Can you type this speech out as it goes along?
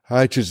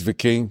Hi, it's the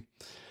King.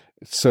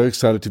 So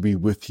excited to be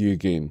with you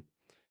again.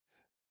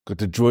 Got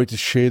the joy to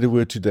share the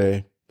word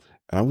today,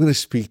 and I'm going to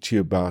speak to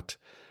you about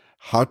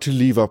how to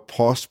leave our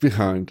past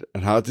behind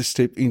and how to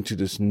step into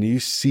this new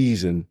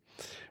season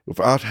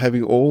without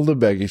having all the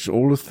baggage,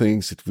 all the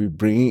things that we're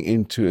bringing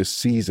into a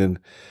season,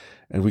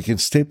 and we can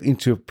step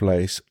into a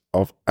place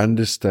of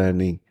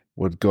understanding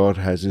what God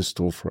has in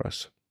store for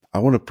us. I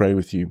want to pray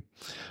with you.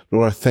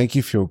 Lord, I thank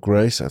you for your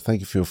grace. I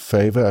thank you for your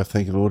favor. I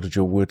thank you, Lord, that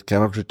your word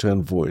cannot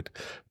return void,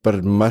 but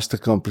it must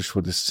accomplish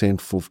what is sent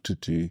forth to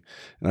do.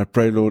 And I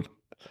pray, Lord,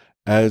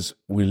 as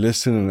we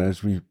listen and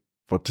as we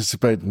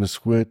participate in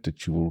this word,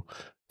 that you will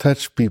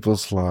touch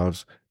people's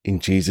lives in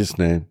Jesus'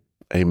 name.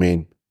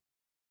 Amen.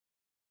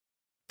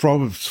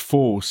 Proverbs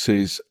 4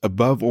 says,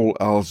 above all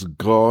else,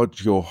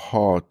 guard your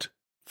heart,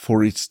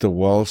 for it's the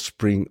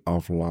wellspring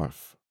of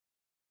life.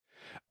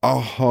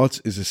 Our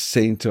hearts is the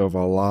center of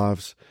our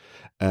lives,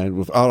 and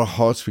without our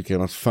hearts we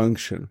cannot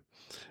function.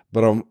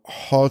 But our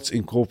hearts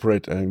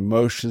incorporate our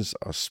emotions,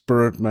 our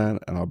spirit man,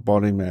 and our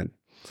body man.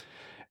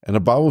 And the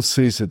Bible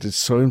says that it's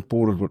so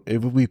important,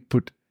 whatever we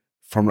put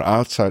from the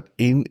outside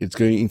in, it's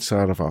going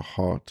inside of our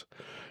heart.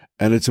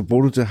 And it's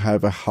important to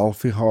have a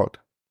healthy heart.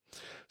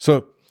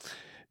 So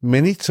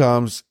many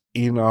times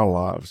in our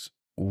lives,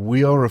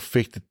 we are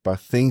affected by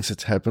things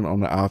that happen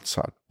on the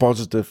outside,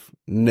 positive,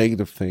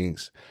 negative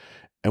things.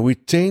 And we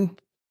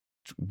tend,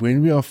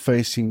 when we are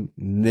facing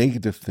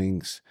negative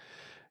things,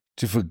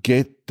 to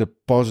forget the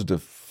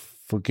positive,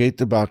 forget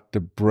about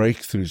the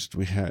breakthroughs that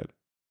we had.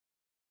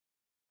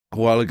 A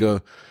while ago,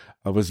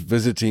 I was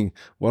visiting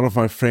one of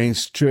my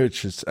friend's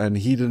churches, and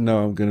he didn't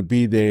know I'm going to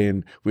be there,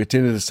 and we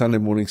attended a Sunday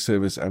morning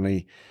service,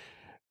 and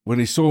when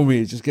he saw me,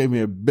 he just gave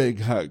me a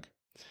big hug.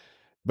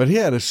 But he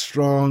had a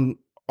strong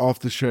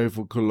aftershave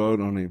or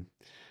cologne on him.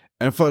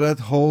 And for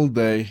that whole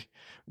day,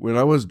 when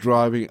I was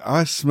driving,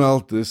 I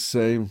smelled this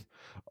same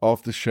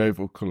aftershave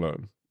or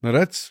cologne.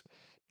 Now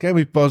can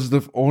be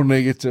positive or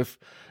negative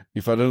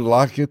if I didn't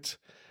like it,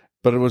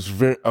 but I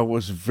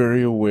was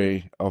very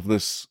aware of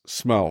this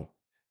smell.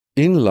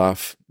 In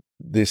life,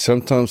 there's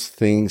sometimes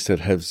things that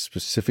have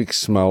specific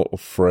smell or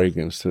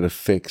fragrance that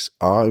affects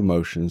our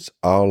emotions,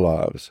 our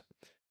lives.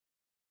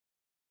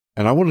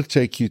 And I want to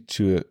take you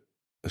to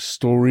a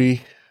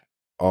story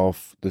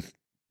of the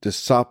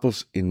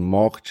disciples in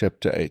Mark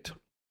chapter 8.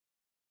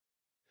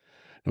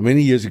 Now,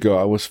 many years ago,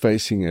 I was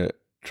facing a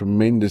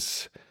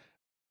tremendous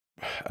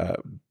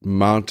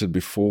mountain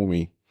before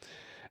me,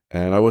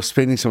 and I was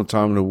spending some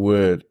time in the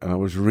Word, and I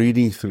was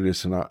reading through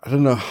this, and I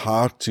don't know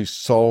how to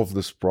solve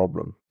this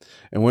problem.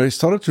 And when I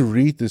started to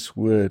read this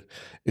Word,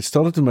 it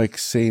started to make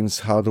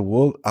sense how the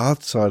world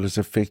outside is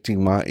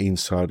affecting my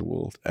inside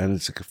world, and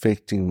it's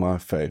affecting my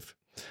faith.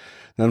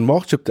 Now, in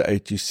Mark chapter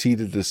 8, you see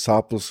the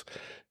disciples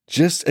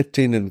just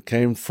attended and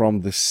came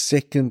from the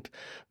second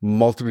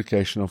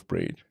multiplication of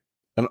bread.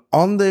 And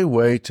on their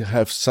way to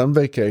have some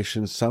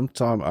vacation, some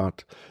time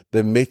out,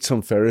 they met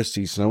some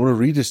Pharisees. And I want to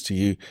read this to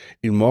you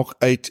in Mark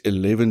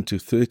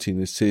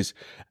 8:11-13. It says,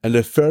 and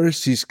the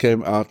Pharisees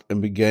came out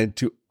and began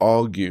to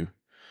argue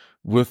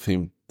with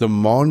him,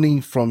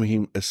 demanding from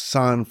him a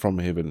sign from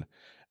heaven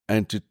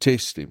and to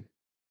test him.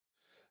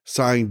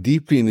 Sighing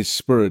deeply in his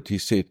spirit, he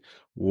said,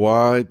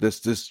 why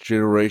does this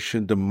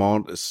generation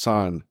demand a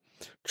sign?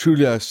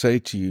 Truly I say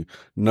to you,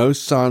 no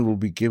sign will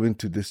be given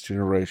to this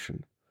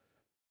generation.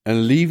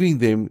 And leaving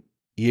them,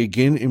 he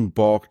again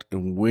embarked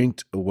and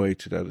went away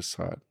to the other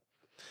side.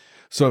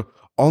 So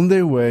on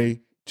their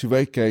way to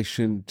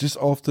vacation, just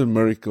after a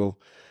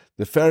miracle,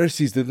 the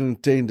Pharisees didn't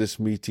attend this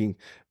meeting,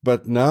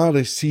 but now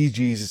they see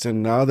Jesus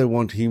and now they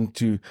want him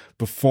to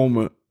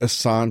perform a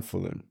sign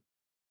for them.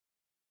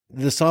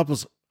 The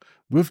disciples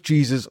with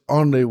Jesus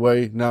on their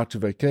way now to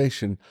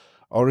vacation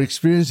are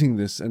experiencing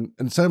this. And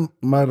some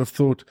might have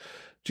thought,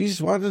 Jesus,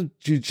 why don't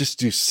you just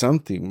do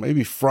something?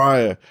 Maybe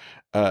fry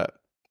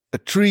a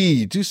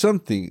tree, do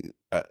something,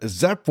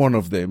 zap one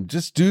of them,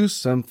 just do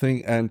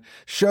something and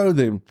show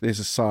them there's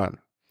a sign.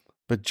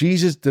 But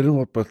Jesus didn't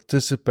want to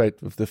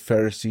participate with the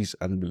Pharisees'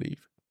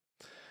 unbelief.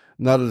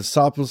 Now the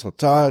disciples are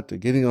tired, they're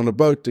getting on a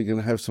boat, they're going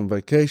to have some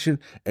vacation,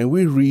 and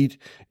we read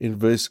in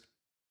verse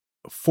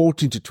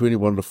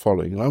 14-21 the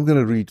following. And I'm going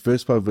to read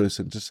verse by verse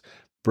and just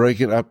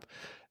break it up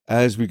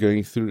as we're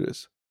going through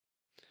this.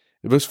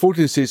 In verse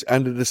 14 it says,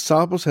 and the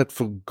disciples had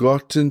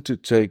forgotten to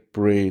take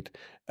bread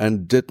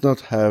and did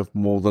not have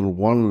more than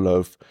one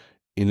loaf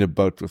in a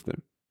boat with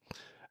them.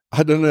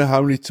 I don't know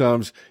how many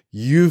times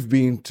you've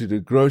been to the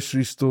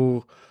grocery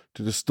store,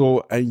 to the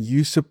store, and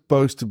you're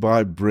supposed to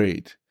buy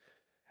bread.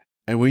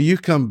 And when you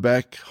come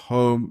back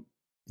home,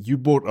 you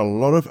bought a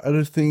lot of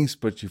other things,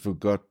 but you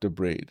forgot the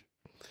bread.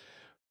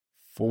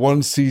 For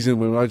one season,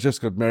 when I just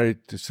got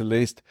married to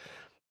Celeste,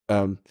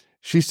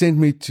 she sent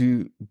me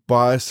to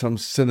buy some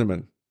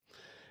cinnamon.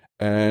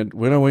 And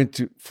when I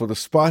went for the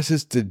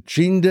spices, the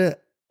ginger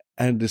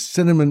and the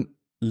cinnamon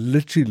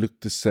literally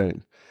looked the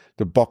same.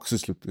 The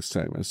boxes looked the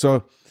same. And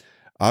so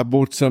I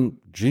bought some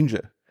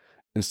ginger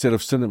instead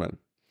of cinnamon.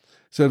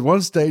 So at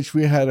one stage,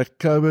 we had a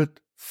cupboard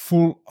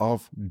full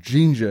of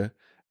ginger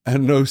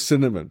and no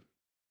cinnamon.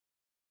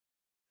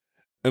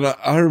 And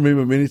I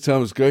remember many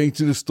times going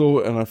to the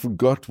store and I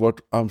forgot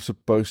what I'm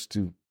supposed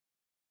to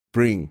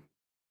bring.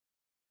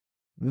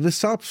 The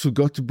disciples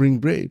forgot to bring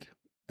bread,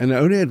 and they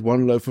only had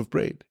one loaf of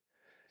bread.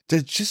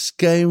 That just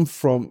came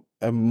from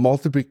a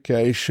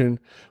multiplication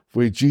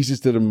where Jesus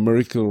did a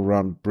miracle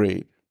around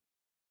bread.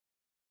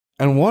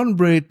 And one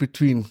bread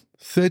between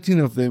 13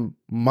 of them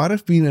might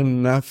have been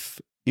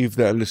enough if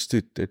they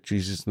understood that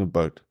Jesus is in the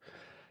boat.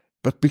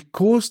 But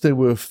because they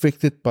were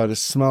affected by the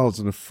smells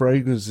and the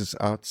fragrances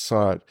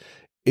outside,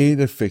 it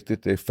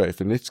affected their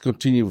faith. And let's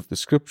continue with the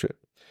scripture.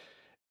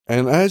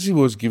 And as he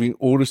was giving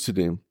orders to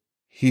them,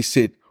 he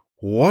said,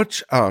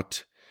 "Watch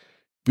out,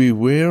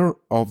 beware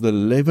of the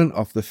leaven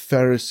of the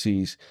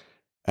Pharisees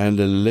and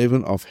the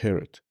leaven of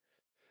Herod."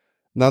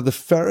 Now, the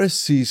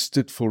Pharisees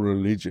stood for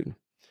religion,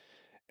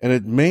 and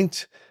it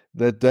meant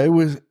that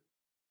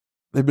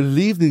they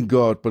believed in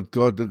God, but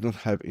God did not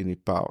have any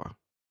power.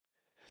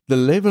 The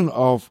leaven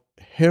of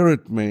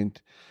Herod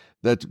meant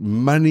that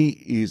money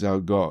is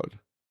our God.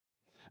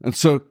 And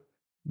so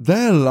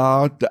they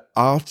allowed the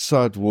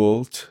outside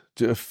world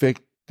to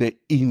affect their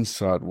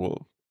inside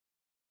world.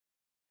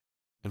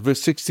 And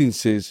verse 16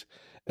 says,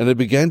 "And they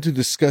began to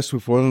discuss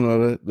with one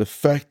another the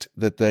fact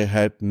that they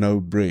had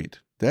no bread."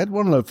 They had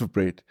one loaf of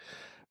bread,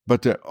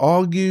 but they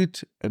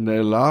argued and they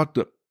allowed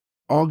the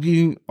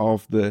arguing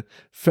of the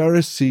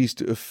Pharisees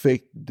to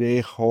affect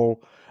their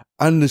whole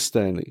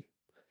understanding.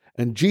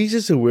 And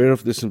Jesus, aware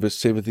of this in verse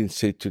 17,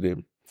 said to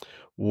them,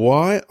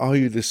 "Why are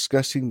you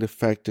discussing the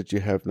fact that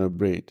you have no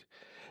bread?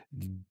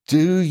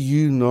 Do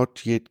you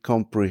not yet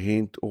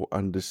comprehend or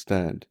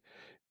understand?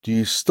 Do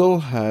you still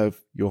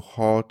have your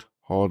heart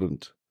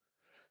hardened?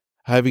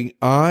 Having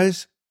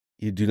eyes,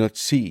 you do not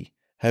see.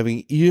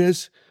 Having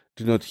ears,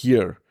 do not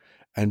hear,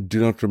 and do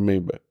not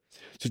remember."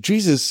 So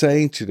Jesus is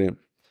saying to them,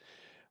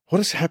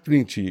 what is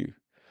happening to you?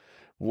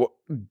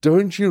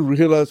 Don't you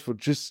realize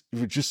what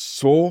you just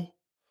saw?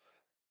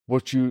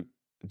 What you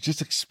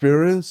just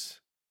experienced?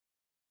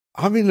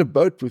 I'm in a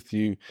boat with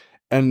you,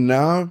 and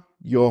now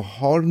you're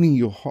hardening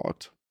your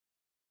heart.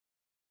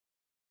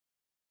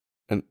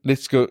 And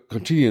let's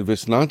continue in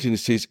verse 19. It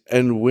says,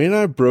 "And when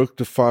I broke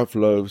the 5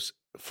 loaves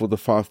for the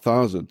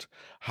 5,000,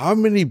 how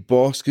many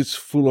baskets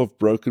full of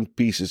broken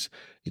pieces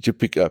did you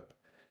pick up?"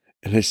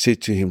 And they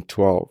said to him,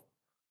 12.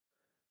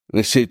 And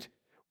they said,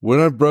 "When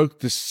I broke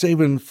the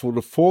 7 for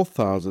the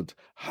 4,000,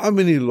 how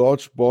many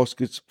large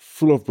baskets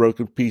full of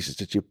broken pieces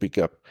did you pick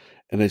up?"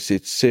 And they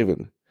said,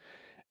 7.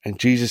 And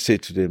Jesus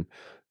said to them,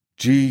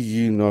 "Do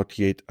you not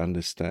yet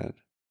understand?"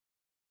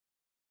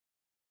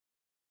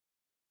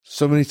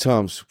 So many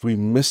times we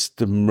miss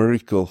the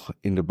miracle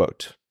in the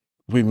boat.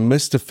 We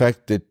miss the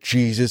fact that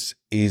Jesus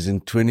is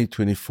in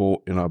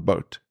 2024 in our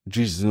boat.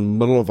 Jesus is in the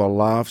middle of our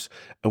lives,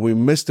 and we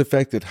miss the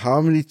fact that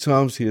how many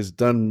times he has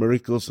done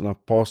miracles in our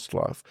past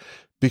life.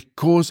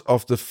 Because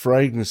of the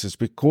fragrances,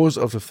 because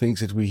of the things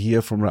that we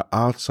hear from the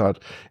outside,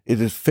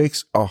 it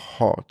affects our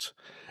heart.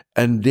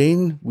 And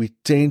then we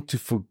tend to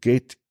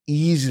forget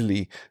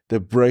easily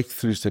the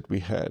breakthroughs that we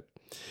had.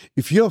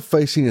 If you're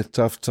facing a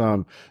tough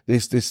time,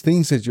 there's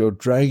things that you're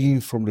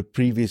dragging from the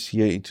previous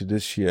year into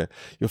this year.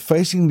 You're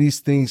facing these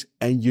things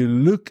and you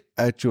look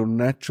at your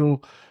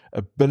natural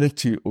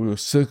ability or your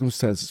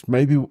circumstances.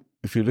 Maybe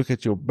if you look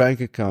at your bank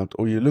account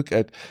or you look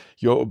at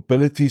your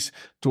abilities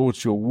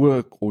towards your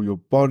work or your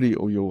body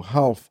or your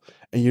health,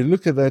 and you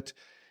look at that,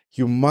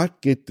 you might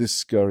get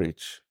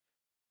discouraged.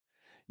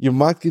 You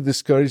might get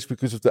discouraged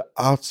because of the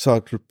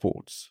outside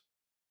reports.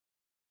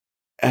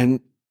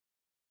 And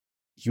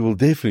you will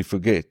definitely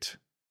forget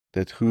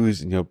that who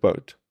is in your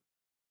boat.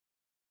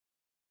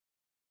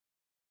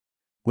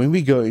 When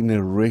we go in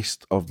the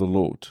rest of the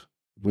Lord,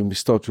 when we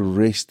start to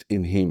rest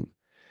in Him,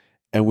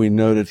 and we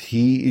know that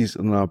He is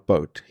in our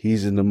boat,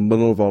 He's in the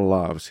middle of our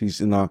lives,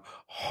 He's in our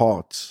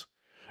hearts,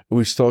 and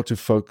we start to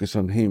focus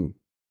on Him,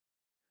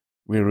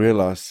 we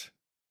realize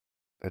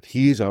that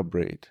He is our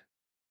bread.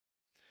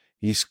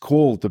 He's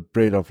called the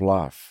bread of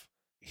life.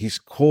 He's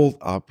called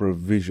our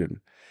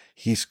provision.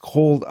 He's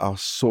called our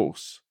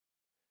source.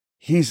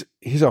 He's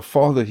our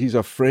Father. He's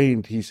our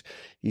friend.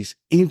 He's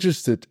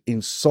interested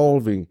in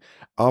solving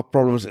our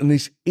problems, and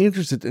He's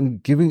interested in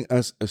giving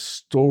us a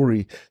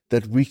story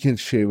that we can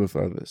share with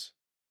others.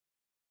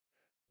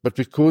 But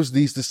because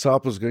these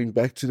disciples, going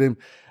back to them,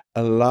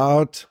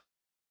 allowed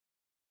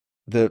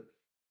the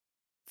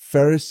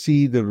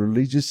Pharisee, the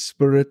religious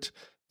spirit,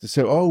 to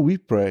say, "Oh, we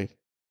pray,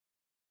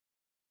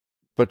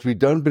 but we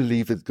don't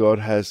believe that God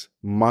has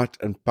might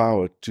and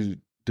power to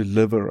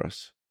deliver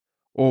us."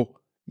 Or,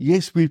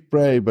 "Yes, we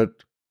pray,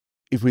 but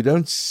if we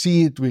don't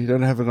see it, we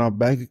don't have it in our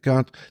bank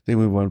account, then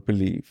we won't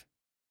believe."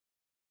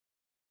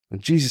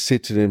 And Jesus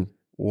said to them,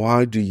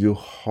 "Why do you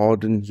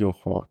harden your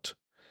heart?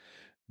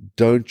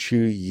 Don't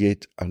you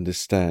yet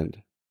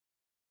understand?"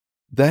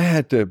 They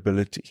had the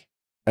ability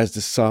as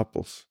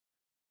disciples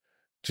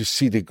to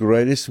see the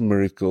greatest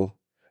miracle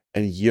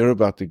and hear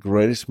about the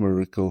greatest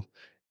miracle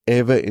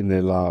ever in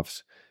their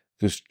lives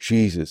because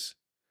Jesus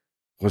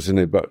was in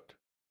their boat.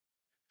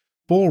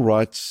 Paul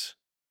writes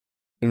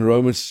in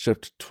Romans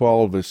chapter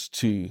 12, verse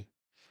 2,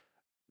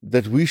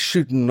 that we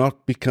should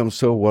not become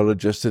so well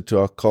adjusted to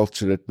our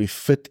culture that we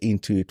fit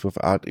into it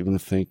without even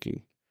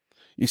thinking.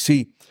 You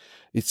see,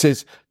 it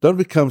says, don't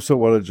become so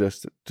well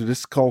adjusted to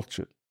this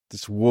culture,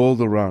 this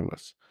world around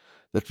us,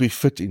 that we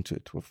fit into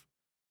it with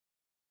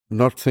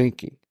not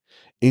thinking.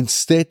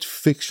 Instead,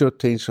 fix your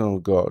attention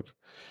on God,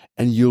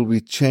 and you'll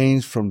be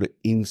changed from the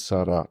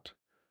inside out.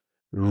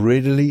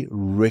 Readily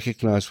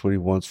recognize what He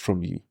wants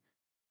from you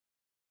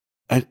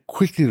and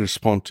quickly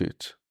respond to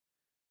it.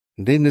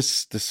 And then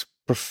this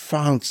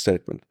profound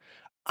statement.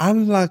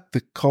 Unlike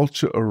the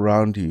culture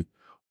around you,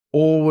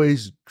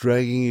 always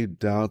dragging you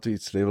down to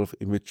its level of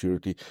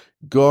immaturity,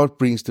 God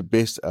brings the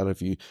best out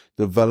of you,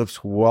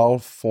 develops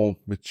well-formed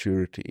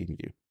maturity in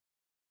you.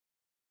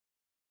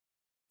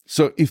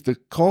 So if the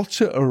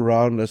culture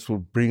around us will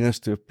bring us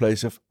to a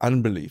place of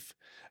unbelief,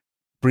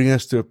 bring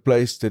us to a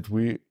place that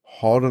we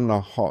harden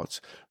our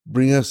hearts,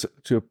 bring us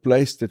to a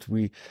place that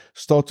we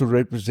start to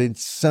represent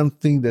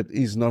something that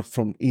is not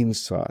from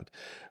inside.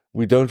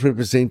 We don't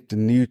represent the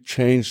new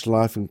changed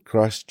life in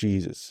Christ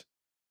Jesus.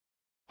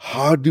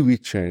 How do we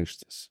change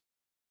this?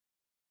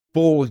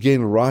 Paul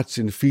again writes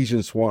in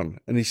Ephesians 1,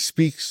 and he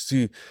speaks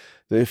to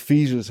the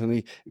Ephesians and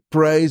he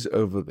prays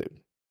over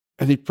them.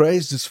 And he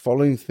prays this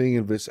following thing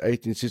in verse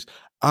 18. He says,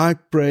 I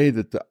pray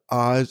that the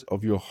eyes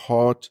of your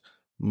heart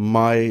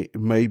may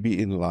be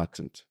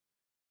enlightened.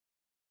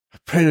 I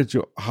pray that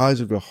your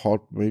eyes of your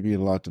heart may be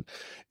enlightened.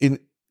 In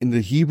the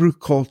Hebrew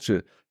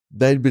culture,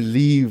 they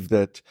believe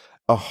that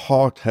a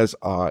heart has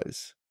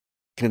eyes,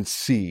 can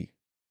see.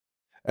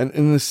 And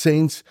in a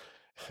sense,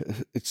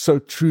 it's so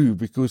true,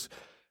 because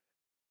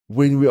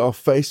when we are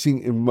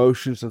facing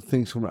emotions and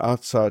things from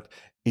outside,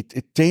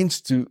 it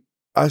tends to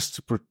us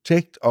to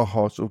protect our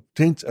hearts, or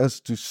tends us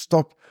to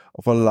stop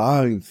of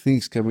allowing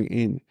things coming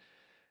in,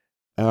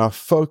 and our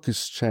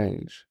focus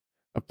change.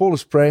 And Paul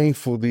is praying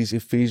for these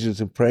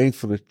Ephesians and praying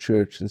for the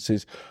church and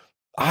says,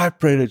 I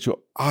pray that your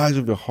eyes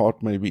of your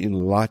heart may be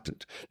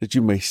enlightened, that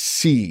you may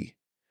see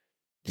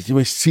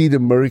the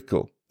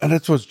miracle. And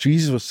that's what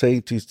Jesus was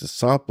saying to his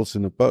disciples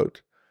in the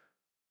boat.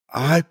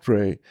 I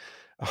pray,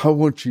 I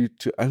want you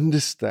to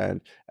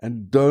understand,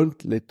 and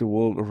don't let the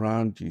world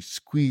around you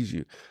squeeze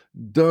you.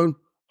 Don't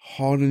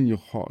harden your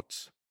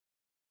hearts.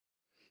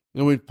 You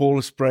know, when Paul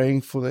is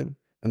praying for them,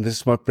 and this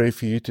is my prayer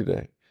for you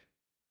today,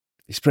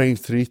 he's praying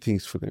three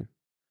things for them.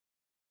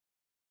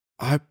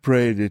 I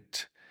pray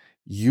that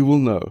you will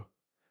know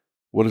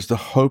what is the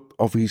hope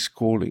of his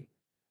calling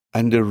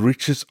and the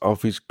riches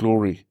of his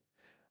glory,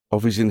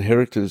 of his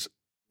inheritance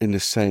in the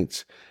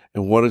saints,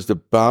 and what is the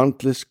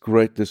boundless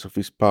greatness of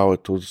his power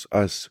towards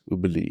us who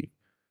believe.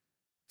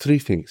 Three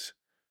things.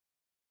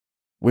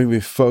 When we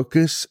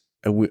focus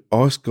and we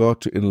ask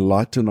God to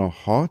enlighten our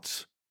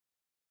hearts,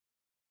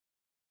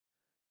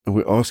 and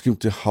we ask Him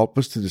to help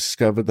us to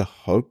discover the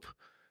hope,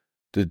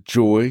 the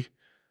joy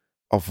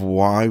of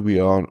why we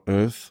are on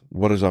earth,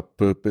 what is our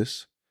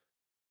purpose.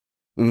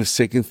 And the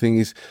second thing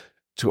is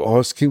to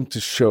ask Him to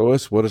show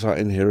us what is our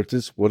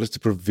inheritance, what is the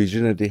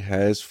provision that He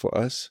has for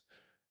us.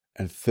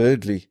 And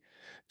thirdly,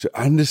 to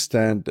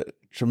understand the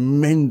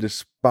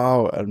tremendous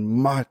power and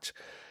might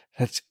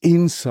that's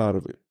inside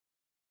of it.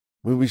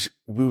 When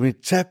we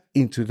tap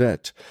into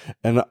that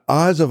and the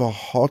eyes of our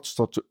heart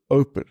start to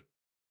open,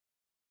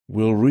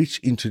 we'll reach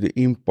into the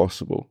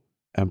impossible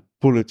and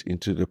pull it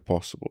into the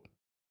possible.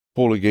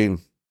 Paul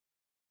again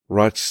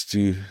writes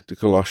to the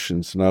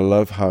Colossians, and I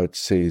love how it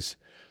says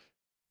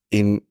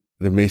in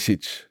the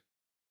Message.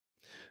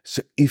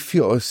 So if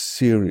you are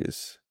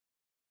serious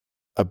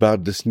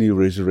about this new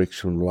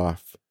resurrection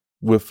life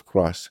with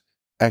Christ,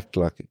 act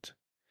like it.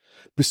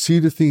 Pursue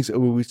the things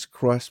over which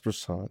Christ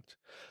presides.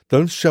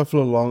 Don't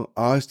shuffle along,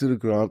 eyes to the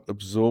ground,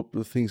 absorb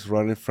the things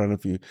right in front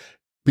of you.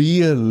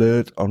 Be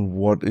alert on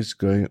what is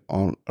going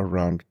on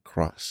around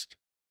Christ.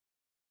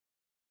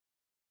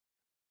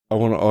 I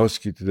want to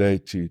ask you today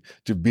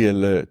to be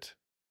alert,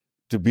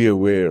 to be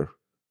aware,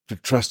 to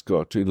trust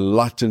God, to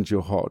enlighten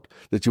your heart,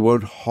 that you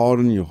won't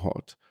harden your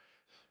heart,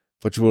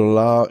 but you will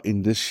allow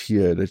in this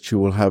year that you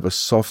will have a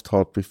soft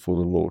heart before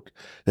the Lord,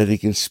 that He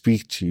can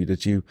speak to you,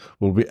 that you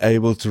will be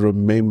able to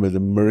remember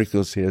the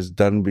miracles He has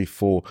done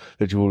before,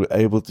 that you will be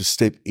able to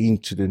step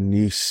into the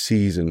new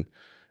season,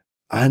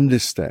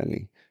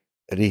 understanding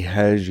that He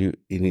has you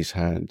in His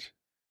hand.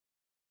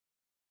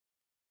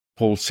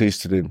 Paul says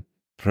to them,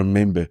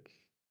 remember,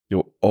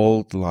 your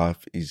old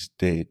life is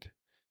dead.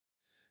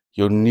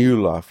 Your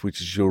new life, which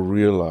is your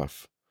real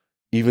life,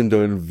 even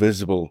though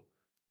invisible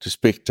to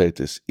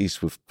spectators,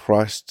 is with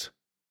Christ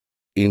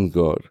in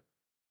God.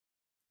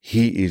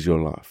 He is your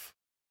life.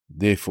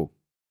 Therefore,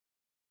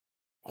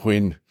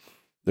 when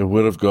the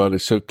Word of God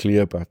is so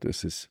clear about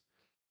this, is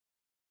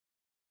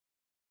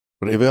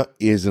whatever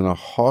is in our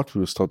heart, we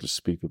will start to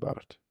speak about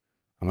it.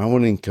 And I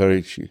want to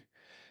encourage you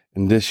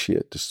in this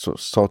year to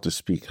start to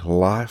speak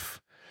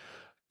life,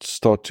 to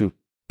start to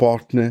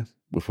partner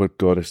with what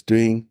God is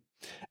doing,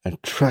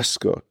 and trust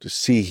God to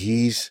see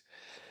His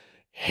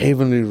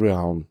heavenly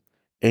realm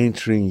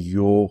entering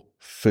your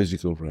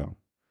physical realm.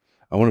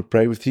 I want to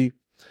pray with you.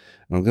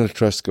 And I'm going to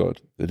trust God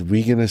that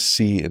we're going to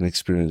see and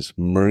experience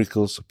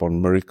miracles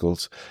upon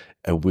miracles,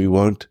 and we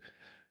won't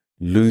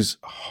lose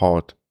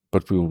heart,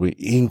 but we will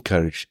be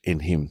encouraged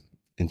in Him.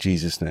 In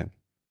Jesus' name.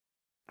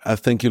 I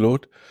thank you,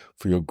 Lord,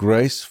 for your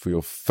grace, for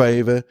your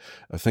favor.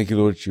 I thank you,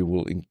 Lord, you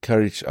will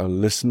encourage our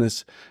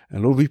listeners.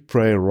 And Lord, we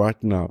pray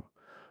right now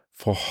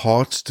for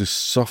hearts to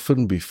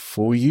soften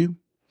before you.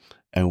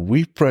 And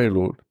we pray,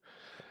 Lord,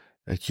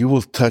 that you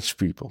will touch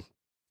people.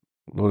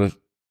 Lord, that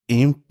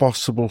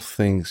impossible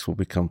things will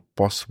become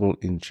possible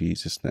in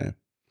Jesus' name.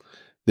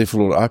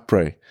 Therefore, Lord, I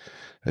pray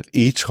that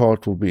each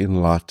heart will be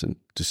enlightened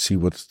to see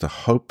what's the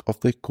hope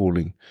of their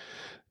calling,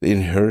 the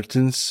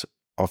inheritance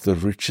of the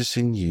riches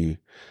in you,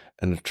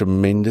 and the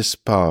tremendous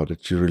power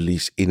that you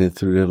release in and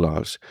through their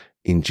lives.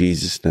 In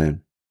Jesus'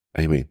 name,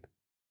 amen.